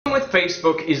with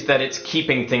Facebook is that it's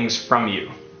keeping things from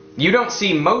you. You don't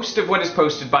see most of what is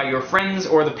posted by your friends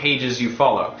or the pages you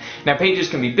follow. Now, pages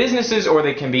can be businesses or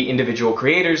they can be individual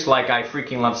creators like I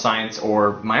Freaking Love Science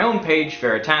or my own page,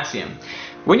 Veritasium.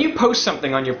 When you post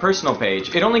something on your personal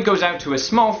page, it only goes out to a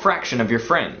small fraction of your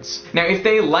friends. Now, if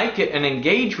they like it and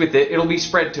engage with it, it'll be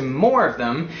spread to more of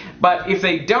them, but if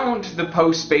they don't, the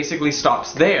post basically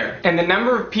stops there, and the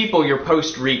number of people your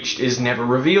post reached is never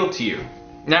revealed to you.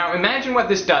 Now, imagine what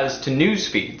this does to news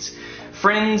feeds.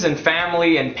 Friends and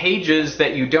family and pages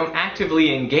that you don't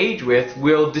actively engage with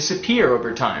will disappear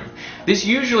over time. This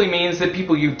usually means that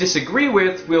people you disagree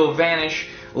with will vanish,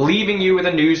 leaving you with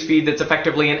a newsfeed that's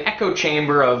effectively an echo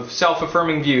chamber of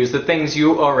self-affirming views, the things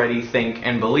you already think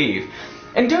and believe.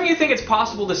 And don't you think it's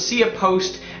possible to see a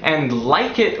post and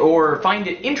like it or find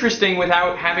it interesting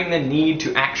without having the need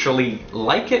to actually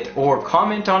like it or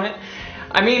comment on it?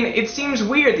 I mean, it seems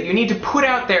weird that you need to put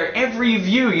out there every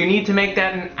view. You need to make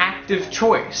that an active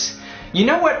choice. You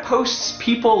know what posts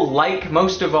people like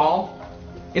most of all?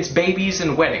 It's babies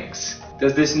and weddings.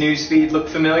 Does this newsfeed look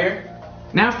familiar?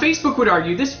 Now, Facebook would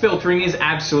argue this filtering is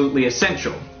absolutely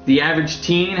essential. The average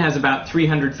teen has about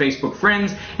 300 Facebook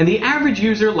friends, and the average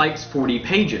user likes 40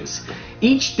 pages.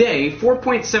 Each day,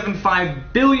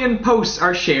 4.75 billion posts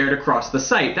are shared across the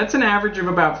site. That's an average of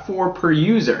about 4 per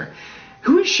user.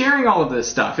 Who is sharing all of this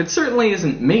stuff? It certainly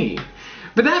isn't me.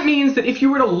 But that means that if you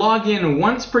were to log in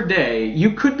once per day,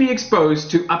 you could be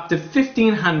exposed to up to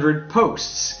 1,500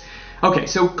 posts. Okay,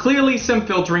 so clearly some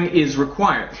filtering is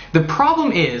required. The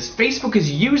problem is Facebook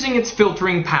is using its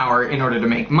filtering power in order to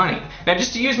make money. Now,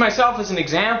 just to use myself as an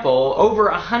example, over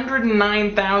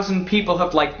 109,000 people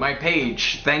have liked my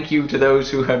page. Thank you to those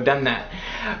who have done that.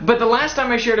 But the last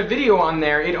time I shared a video on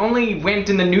there, it only went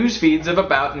in the news feeds of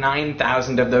about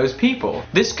 9,000 of those people.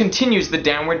 This continues the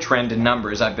downward trend in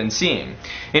numbers I've been seeing.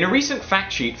 In a recent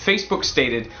fact sheet, Facebook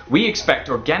stated, "We expect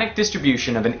organic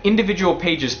distribution of an individual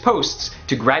page's posts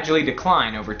to gradually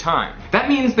decline over time." That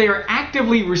means they are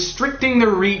actively restricting the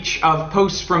reach of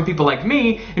posts from people like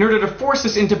me in order to force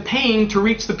us into paying to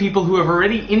reach the people who have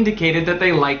already indicated that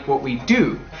they like what we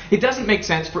do. It doesn't make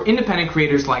sense for independent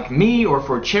creators like me, or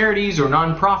for charities or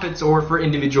nonprofits, or for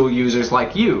individual users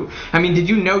like you. I mean, did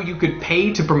you know you could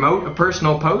pay to promote a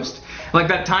personal post? Like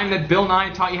that time that Bill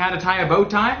Nye taught you how to tie a bow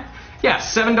tie? Yeah,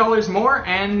 $7 more,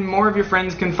 and more of your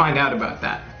friends can find out about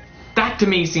that. That to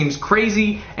me seems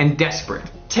crazy and desperate.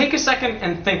 Take a second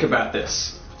and think about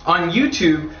this. On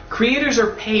YouTube, creators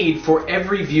are paid for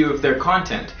every view of their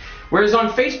content, whereas on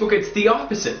Facebook it's the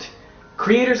opposite.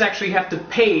 Creators actually have to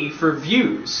pay for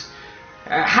views.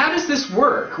 How does this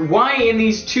work? Why in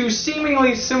these two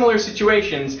seemingly similar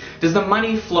situations does the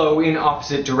money flow in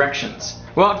opposite directions?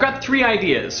 Well, I've got 3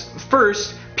 ideas.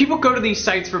 First, people go to these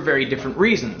sites for very different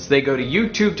reasons. They go to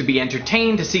YouTube to be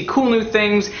entertained, to see cool new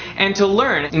things, and to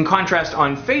learn. In contrast,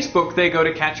 on Facebook, they go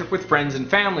to catch up with friends and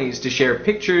families, to share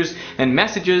pictures and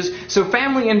messages, so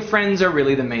family and friends are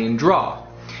really the main draw.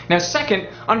 Now, second,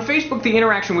 on Facebook the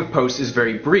interaction with posts is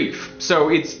very brief, so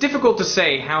it's difficult to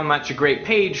say how much a great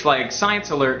page like Science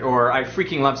Alert or I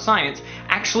Freaking Love Science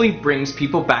actually brings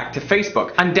people back to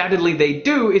Facebook. Undoubtedly they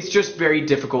do, it's just very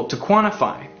difficult to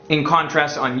quantify. In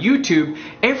contrast, on YouTube,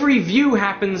 every view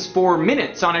happens for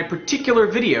minutes on a particular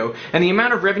video, and the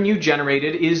amount of revenue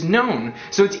generated is known,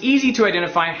 so it's easy to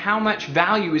identify how much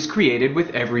value is created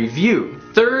with every view.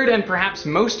 Third, and perhaps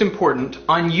most important,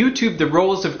 on YouTube the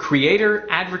roles of creator,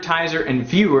 advertiser, and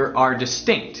viewer are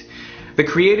distinct. The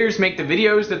creators make the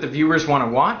videos that the viewers want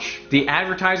to watch, the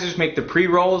advertisers make the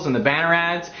pre-rolls and the banner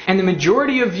ads, and the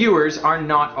majority of viewers are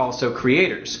not also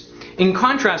creators. In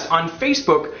contrast, on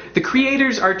Facebook, the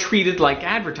creators are treated like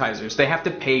advertisers. They have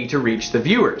to pay to reach the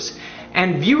viewers.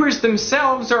 And viewers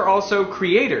themselves are also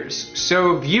creators,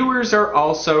 so viewers are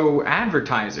also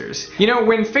advertisers. You know,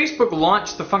 when Facebook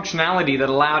launched the functionality that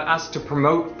allowed us to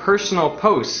promote personal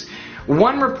posts,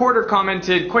 one reporter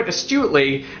commented quite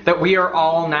astutely that we are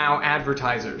all now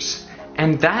advertisers.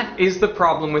 And that is the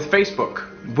problem with Facebook.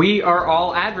 We are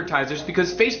all advertisers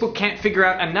because Facebook can't figure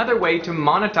out another way to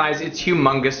monetize its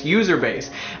humongous user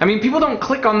base. I mean, people don't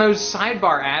click on those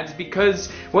sidebar ads because,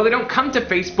 well, they don't come to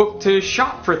Facebook to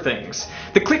shop for things.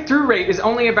 The click-through rate is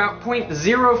only about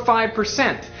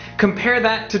 0.05%. Compare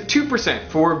that to 2%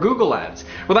 for Google ads.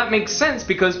 Well, that makes sense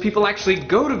because people actually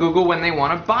go to Google when they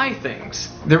want to buy things.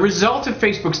 The result of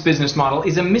Facebook's business model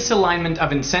is a misalignment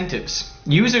of incentives.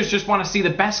 Users just want to see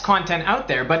the best content out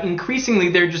there, but increasingly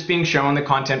they're just being shown the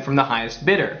content from the highest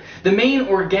bidder. The main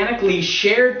organically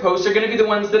shared posts are going to be the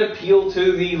ones that appeal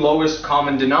to the lowest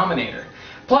common denominator.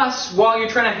 Plus, while you're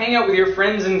trying to hang out with your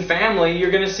friends and family,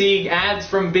 you're going to see ads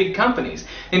from big companies.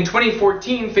 In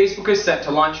 2014, Facebook is set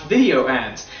to launch video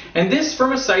ads, and this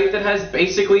from a site that has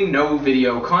basically no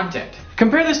video content.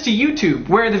 Compare this to YouTube,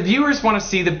 where the viewers want to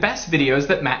see the best videos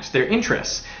that match their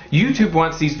interests. YouTube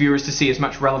wants these viewers to see as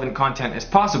much relevant content as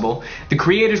possible, the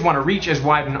creators want to reach as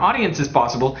wide an audience as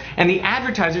possible, and the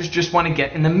advertisers just want to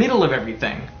get in the middle of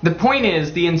everything. The point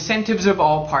is, the incentives of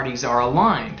all parties are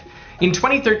aligned. In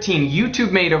 2013,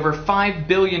 YouTube made over $5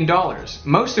 billion,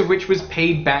 most of which was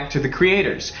paid back to the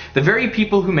creators, the very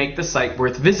people who make the site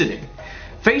worth visiting.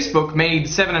 Facebook made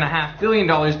 $7.5 billion,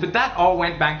 but that all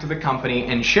went back to the company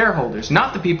and shareholders,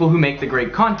 not the people who make the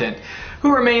great content, who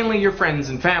are mainly your friends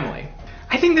and family.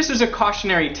 I think this is a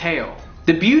cautionary tale.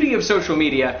 The beauty of social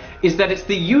media is that it's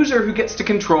the user who gets to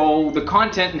control the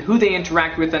content and who they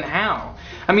interact with and how.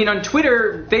 I mean, on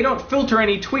Twitter, they don't filter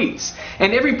any tweets,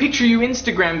 and every picture you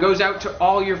Instagram goes out to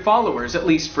all your followers, at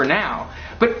least for now.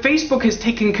 But Facebook has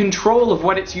taken control of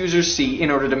what its users see in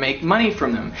order to make money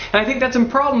from them. And I think that's a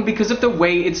problem because of the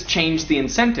way it's changed the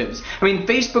incentives. I mean,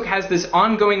 Facebook has this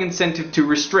ongoing incentive to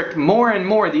restrict more and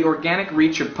more the organic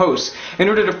reach of posts in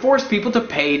order to force people to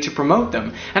pay to promote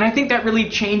them. And I think that really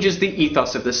changes the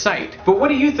ethos of the site. But what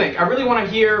do you think? I really want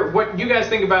to hear what you guys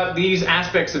think about these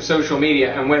aspects of social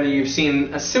media and whether you've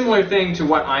seen a similar thing to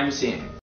what I'm seeing.